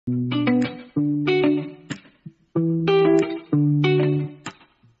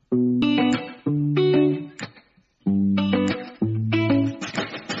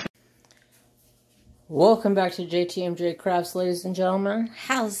Welcome back to JTMJ Crafts, ladies and gentlemen.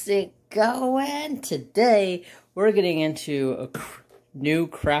 How's it going? Today, we're getting into a new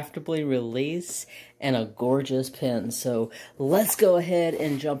Craftibly release and a gorgeous pin. So, let's go ahead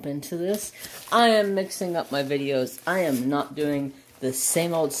and jump into this. I am mixing up my videos. I am not doing the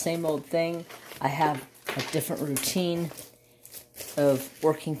same old thing. I have a different routine of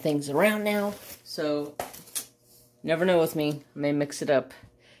working things around now. So, never know with me. I may mix it up.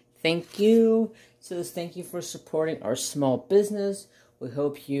 Thank you. Says thank you for supporting our small business. We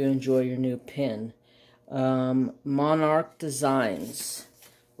hope you enjoy your new pin. Monarch Designs.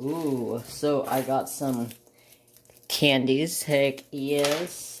 Ooh, so I got some candies. Heck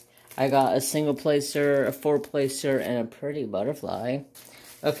yes. I got a single placer, a 4-placer, and a pretty butterfly.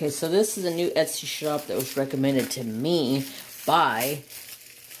 Okay, so this is a new Etsy shop that was recommended to me by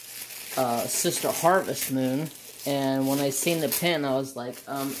Sister Harvest Moon. And when I seen the pin, I was like,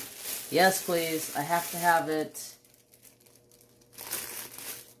 yes, please. I have to have it.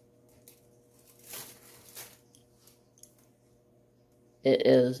 It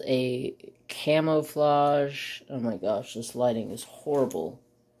is a camouflage. Oh my gosh, this lighting is horrible.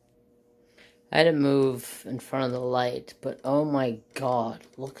 I had to move in front of the light, but oh my god,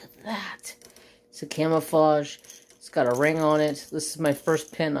 look at that. It's a camouflage. It's got a ring on it. This is my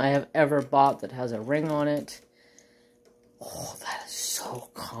first pin I have ever bought that has a ring on it. Oh, that is so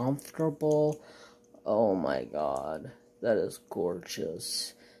comfortable. Oh my god. That is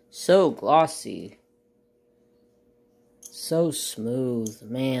gorgeous. So glossy. So smooth.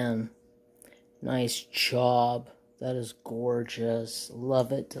 Man. Nice job. That is gorgeous.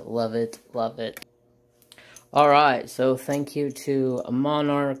 Love it, love it, love it. Alright, so thank you to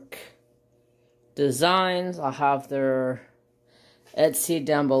Monarch Designs. I'll have their Etsy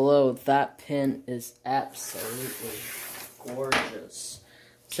down below. That pin is absolutely gorgeous.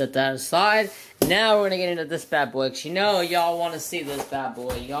 Set that aside. Now we're gonna get into this bad boy, because you know y'all want to see this bad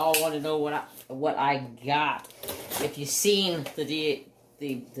boy. Y'all want to know what I got. If you've seen the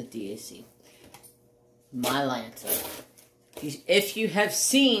DAC, my lantern. If you have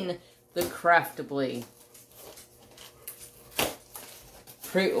seen the Craftibly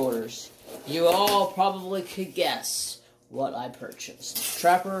pre-orders, you all probably could guess what I purchased.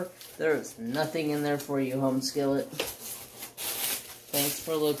 Trapper, there is nothing in there for you, home skillet. Thanks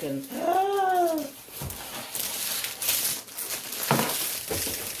for looking.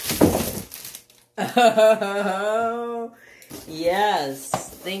 Oh, yes.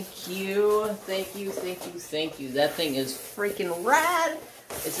 Thank you. Thank you, thank you, thank you. That thing is freaking rad.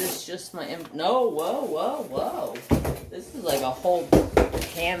 Is this just my... No, whoa, whoa, whoa. This is like a whole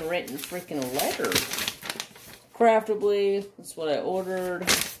handwritten freaking letter. Craftibly. That's what I ordered.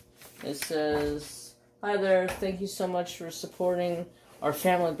 It says, hi there. Thank you so much for supporting our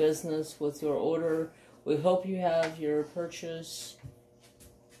family business with your order. We hope you have your purchase.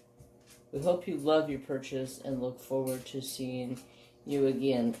 We hope you love your purchase and look forward to seeing you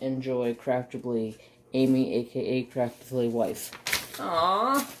again. Enjoy, Craftibly, Amy, aka Craftibly wife.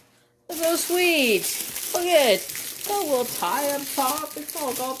 Aww, that's so sweet. Look at it. Got a little tie up top. It's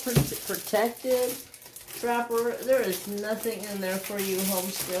all protected. Trapper, there is nothing in there for you, home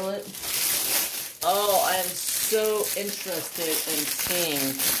skillet. Oh, I am so interested in seeing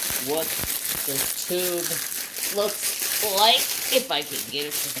what this tube looks like, if I can get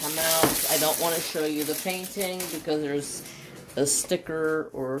it to come out. I don't want to show you the painting because there's a sticker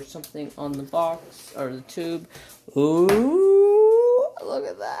or something on the box or the tube. Ooh, look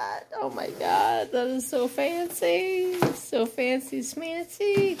at that. Oh my god, that is so fancy. So fancy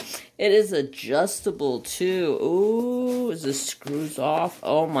smancy. It is adjustable too. Ooh, as this screws off.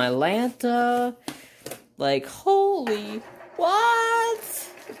 Oh my Lanta. Like, holy, what?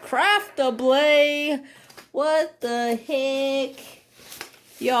 Craftibly. What the heck?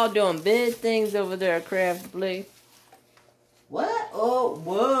 Y'all doing big things over there, Craftibly. What? Oh,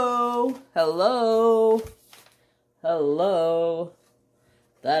 whoa. Hello. Hello.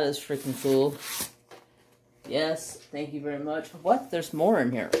 That is freaking cool. Yes, thank you very much. What? There's more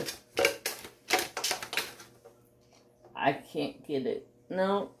in here. I can't get it.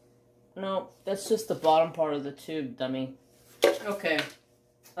 No. No, that's just the bottom part of the tube, dummy. Okay.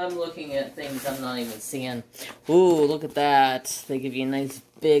 I'm looking at things I'm not even seeing. Ooh, look at that. They give you a nice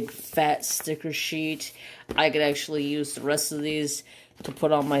big fat sticker sheet. I could actually use the rest of these to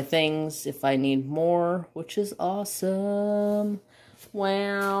put on my things if I need more, which is awesome.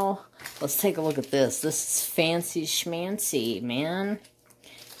 Wow. Let's take a look at this. This is fancy schmancy, man.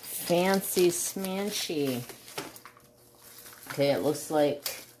 Fancy smanchy. Okay, it looks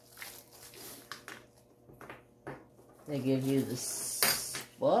like they give you this.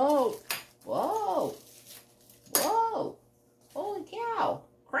 Whoa. Whoa.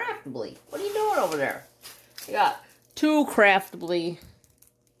 Craftibly. What are you doing over there? You got 2 Craftibly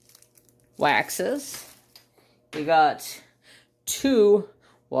waxes. You got 2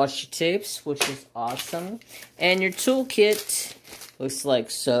 washi tapes, which is awesome. And your toolkit looks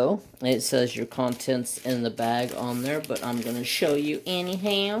like so. It says your contents in the bag on there, but I'm going to show you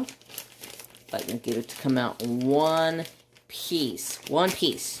anyhow. If I can get it to come out in one piece. One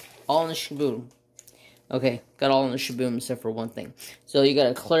piece. All in the shaboom. Okay, got all in the shaboom except for one thing. So you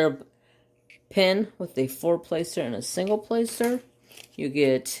got a clear pin with a 4-placer and a single placer. You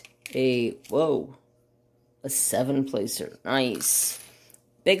get a, whoa, a 7-placer. Nice.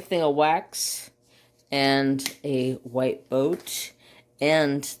 Big thing of wax and a white boat.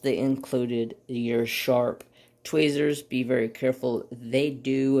 And they included your sharp tweezers. Be very careful. They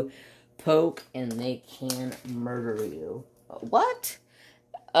do poke and they can murder you. What?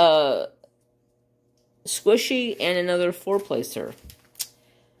 Squishy and another 4-placer.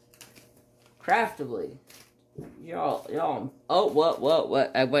 Craftibly. Y'all. Oh,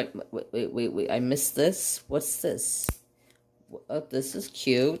 what? I went, wait. I missed this. What's this? Oh, this is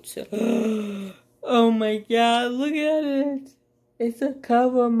cute. Oh my god, look at it. It's a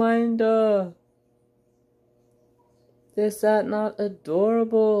cover minder. Is that not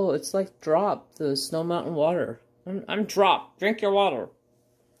adorable? It's like Drop, the Snow Mountain water. I'm Drop. Drink your water.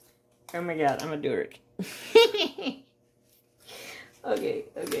 Oh my god, I'm a dork. Okay.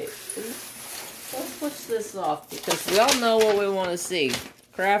 Let's push this off because we all know what we want to see.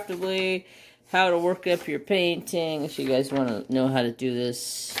 Craftibly, how to work up your painting. If you guys want to know how to do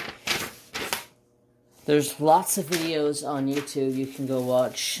this, there's lots of videos on YouTube you can go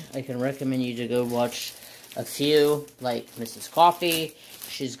watch. I can recommend you to go watch a few, like Mrs. Coffee.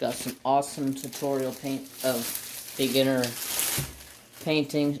 She's got some awesome tutorial paint of beginner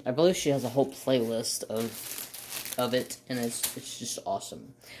painting. I believe she has a whole playlist of it, and it's just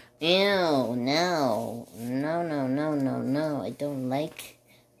awesome. Ew, no, I don't like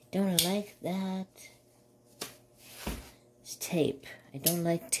that. It's tape. I don't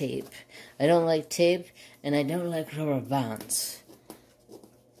like tape. I don't like tape, and I don't like rubber bands.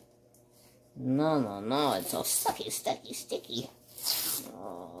 No, it's all sticky.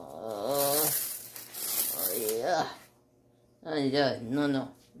 Oh yeah.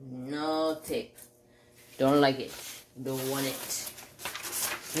 No tape. Don't like it. Don't want it.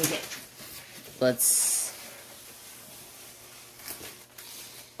 Okay. Let's...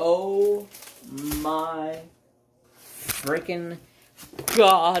 Oh my freaking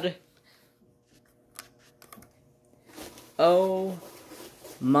god. Oh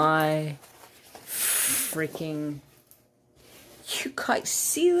my freaking... You guys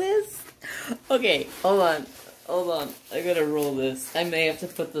see this? Okay, hold on. I gotta roll this. I may have to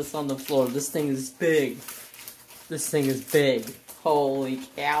put this on the floor. This thing is big. Holy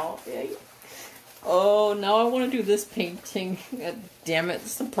cow. Oh, now I want to do this painting. God damn it.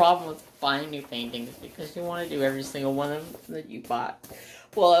 That's the problem with buying new paintings, because you want to do every single one of them that you bought.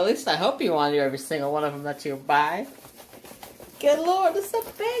 Well, at least I hope you want to do every single one of them that you buy. Good lord, this is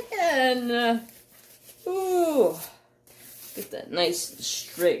a big one. Ooh. Get that nice and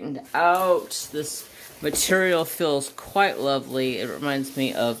straightened out. This material feels quite lovely. It reminds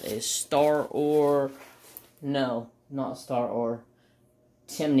me of a Star Ore. No, not Star Ore.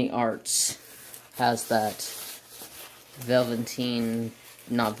 Timney Arts has that velveteen,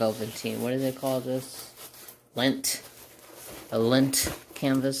 not velveteen, what do they call this? Lint. A lint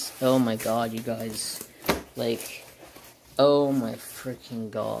canvas. Oh my god, you guys. Like, oh my freaking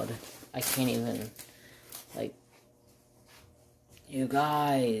god. I can't even, like, you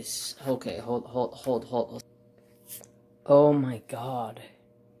guys. Okay, hold. Oh my god.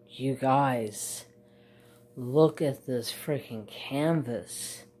 You guys. Look at this freaking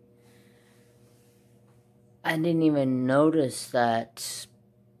canvas. I didn't even notice that.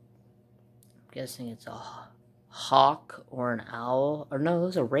 I'm guessing it's a hawk or an owl. Or no,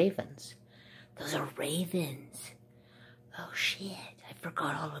 those are ravens. Those are ravens. Oh shit, I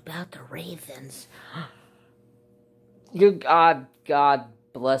forgot all about the ravens. God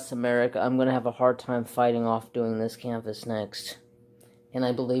bless America. I'm gonna have a hard time fighting off doing this canvas next. And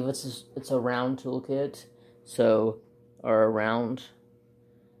I believe it's a round toolkit. So, or a round.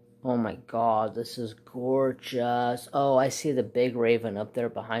 Oh my god, this is gorgeous. Oh, I see the big raven up there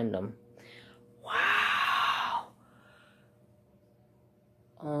behind them. Wow.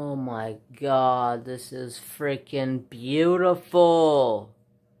 Oh my god, this is freaking beautiful.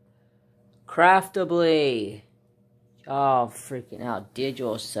 Craftibly. Oh, freaking outdid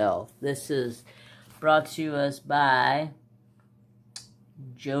yourself. This is brought to us by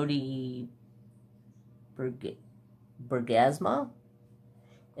Jody Bergasma.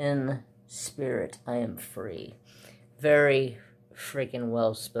 In spirit, I am free. Very freaking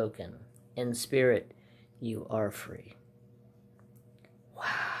well spoken. In spirit, you are free.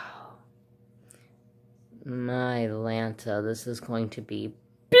 Wow. My Lanta, this is going to be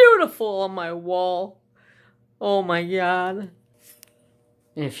beautiful on my wall. Oh my god.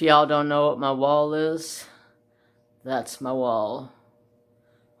 And if y'all don't know what my wall is, that's my wall.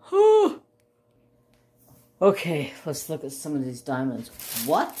 Whew. Okay, let's look at some of these diamonds.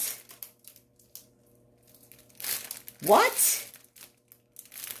 What? What?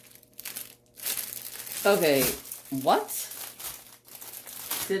 Okay, what?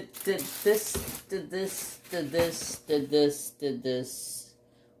 Did this.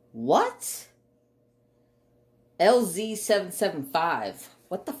 What? LZ775.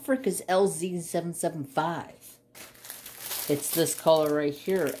 What the frick is LZ775? It's this color right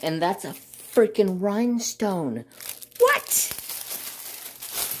here, and that's a freaking rhinestone. What?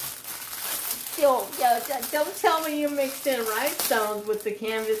 Yo, don't tell me you mixed in rhinestones with the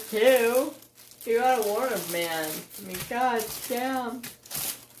canvas too. You gotta warn him, man. I mean, god damn.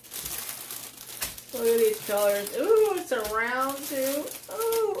 Look at these colors. Ooh, it's a round too.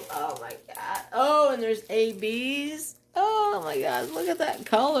 Ooh, oh my god. Oh, and there's ABs. Oh my god, look at that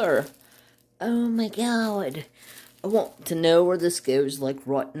color. Oh my god. I want to know where this goes, like,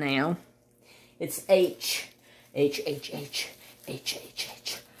 right now. It's H. H.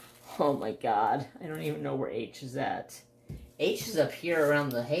 Oh my god. I don't even know where H is at. H is up here around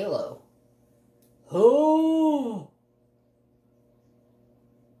the halo. Oh!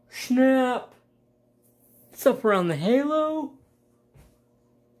 Snap! It's up around the halo.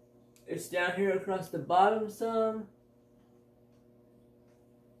 It's down here across the bottom some.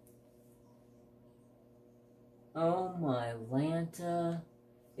 Oh my Lanta.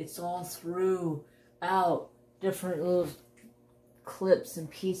 It's all throughout different little clips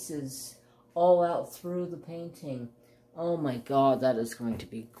and pieces all out through the painting. Oh my god, that is going to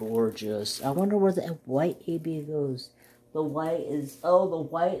be gorgeous. I wonder where the white AB goes. The white is, oh, the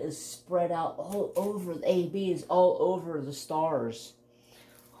white is spread out all over, the AB is all over the stars.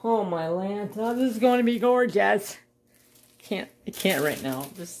 Oh my Lanta, this is going to be gorgeous. I can't right now.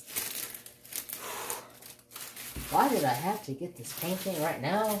 Just, why did I have to get this painting right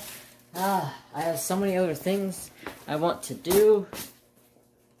now? I have so many other things I want to do.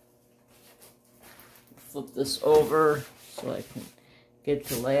 Flip this over so I can get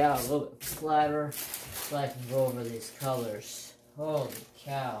the layout a little bit flatter so I can go over these colors. Holy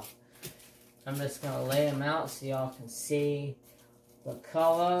cow. I'm just going to lay them out so y'all can see the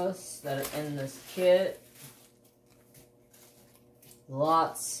colors that are in this kit.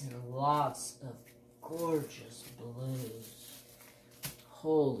 Lots and lots of gorgeous blues.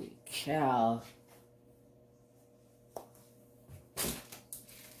 Holy cow.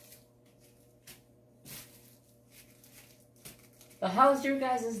 But how's your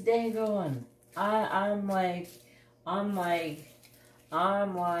guys' day going? I'm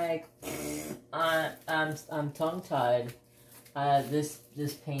tongue-tied.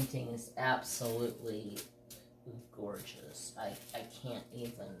 This painting is absolutely gorgeous. I can't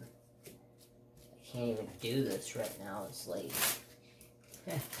even do this right now. It's like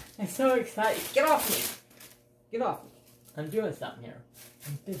I'm so excited. Get off me! Get off me! I'm doing something here.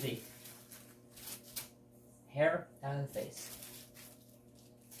 I'm busy. Hair out of the face.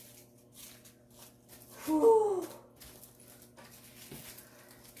 Whew.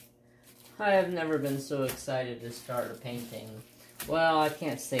 I have never been so excited to start a painting. Well, I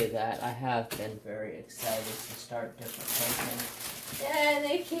can't say that. I have been very excited to start different paintings. And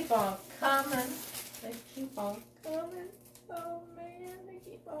they keep on coming. They keep on coming. Oh man, they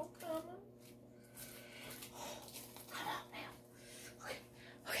keep on coming. Come on now.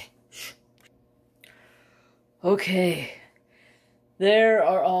 Okay. Shh. Okay. There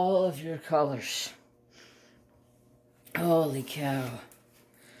are all of your colors. Holy cow.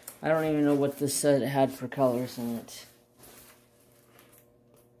 I don't even know what this said it had for colors in it.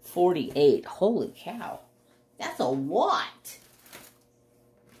 48. Holy cow. That's a lot.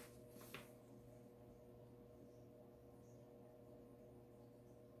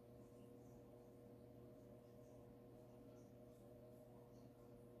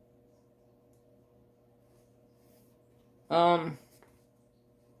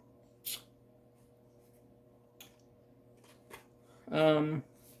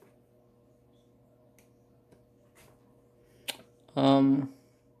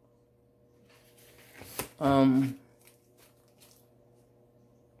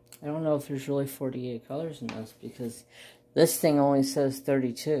 I don't know if there's really 48 colors in this because this thing only says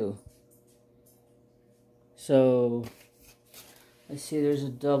 32. So, I see there's a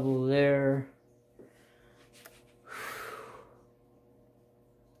double there.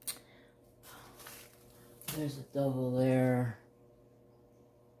 There's a double there.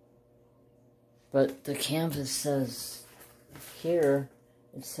 But the canvas says, here,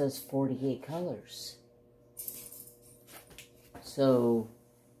 it says 48 colors. So,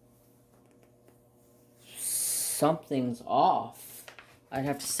 something's off. I'd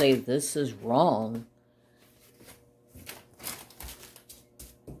have to say this is wrong.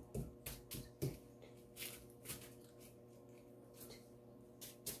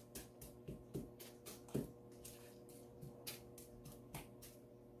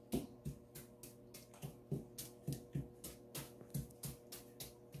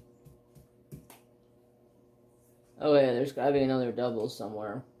 Oh yeah, there's gotta be another double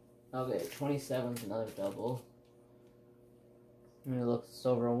somewhere. Okay, 27's another double. I'm gonna look this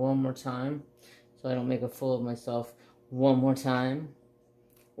over one more time, so I don't make a fool of myself one more time.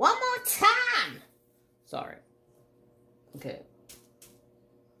 One more time! Sorry. Okay.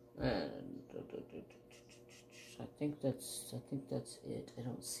 And I think that's it. I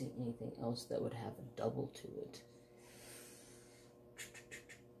don't see anything else that would have a double to it.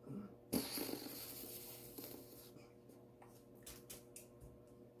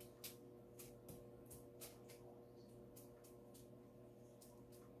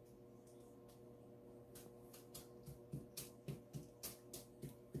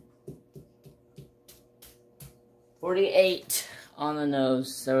 $48 on the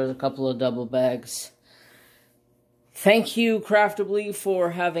nose. There was a couple of double bags. Thank you, Craftibly, for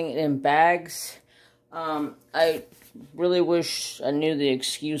having it in bags. I really wish I knew the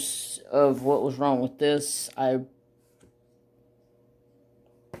excuse of what was wrong with this.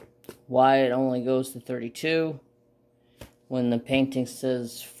 Why it only goes to 32 when the painting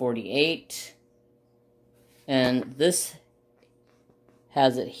says 48. And this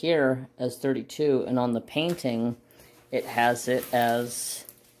has it here as 32, and on the painting it has it as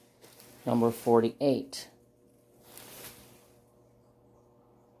number 48.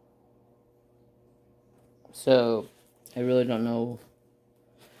 So, I really don't know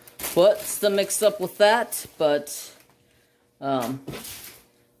what's the mix-up with that, but, get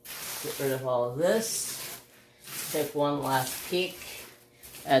rid of all of this. Take one last peek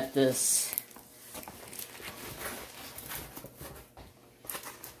at this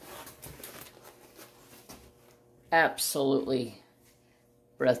absolutely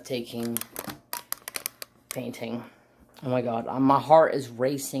breathtaking painting. Oh my god, my heart is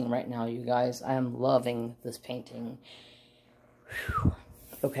racing right now, you guys. I am loving this painting. Whew.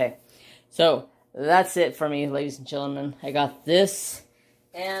 Okay, so that's it for me, ladies and gentlemen. I got this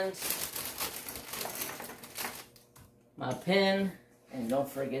and my pen, and don't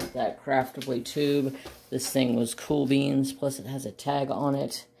forget that Craftibly tube. This thing was cool beans, plus it has a tag on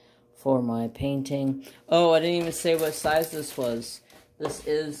it for my painting. Oh, I didn't even say what size this was. This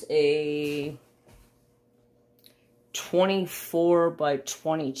is a 24 by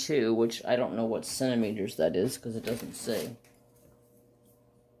 22, which I don't know what centimeters that is because it doesn't say.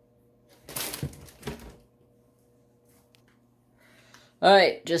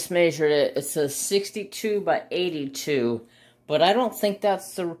 Alright, just measured it. It says 62 by 82, but I don't think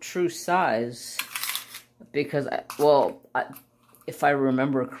that's the true size because, if I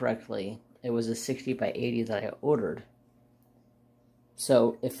remember correctly, it was a 60 by 80 that I ordered.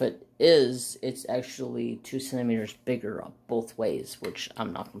 So if it is, it's actually 2 centimeters bigger both ways, which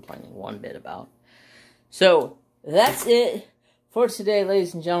I'm not complaining one bit about. So that's it for today,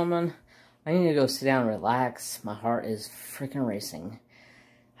 ladies and gentlemen. I need to go sit down and relax. My heart is freaking racing.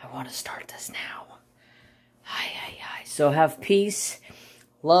 I want to start this now. So have peace,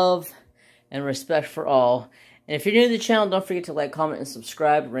 love, and respect for all. And if you're new to the channel, don't forget to like, comment, and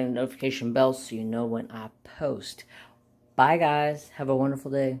subscribe. Ring the notification bell so you know when I post. Bye, guys. Have a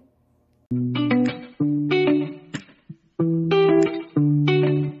wonderful day.